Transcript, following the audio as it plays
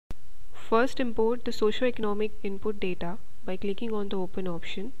First, import the socioeconomic input data by clicking on the Open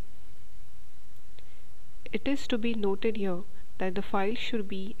option. It is to be noted here that the file should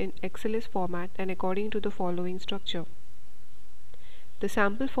be in XLS format and according to the following structure. The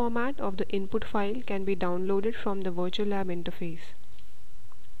sample format of the input file can be downloaded from the Virtual Lab interface.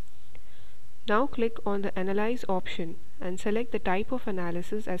 Now click on the Analyze option and select the type of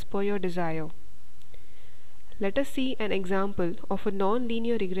analysis as per your desire. Let us see an example of a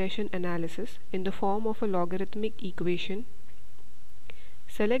non-linear regression analysis in the form of a logarithmic equation.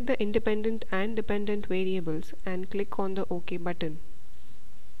 Select the independent and dependent variables and click on the OK button.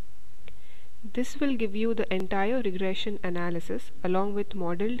 This will give you the entire regression analysis along with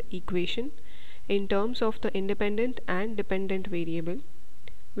modeled equation in terms of the independent and dependent variable,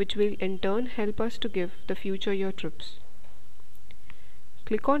 which will in turn help us to give the future year trips.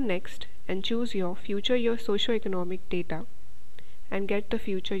 Click on Next and choose your future year socioeconomic data and get the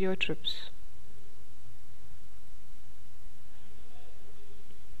future year trips.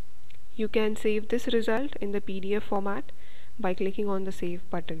 You can save this result in the PDF format by clicking on the Save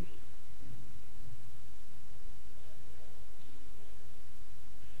button.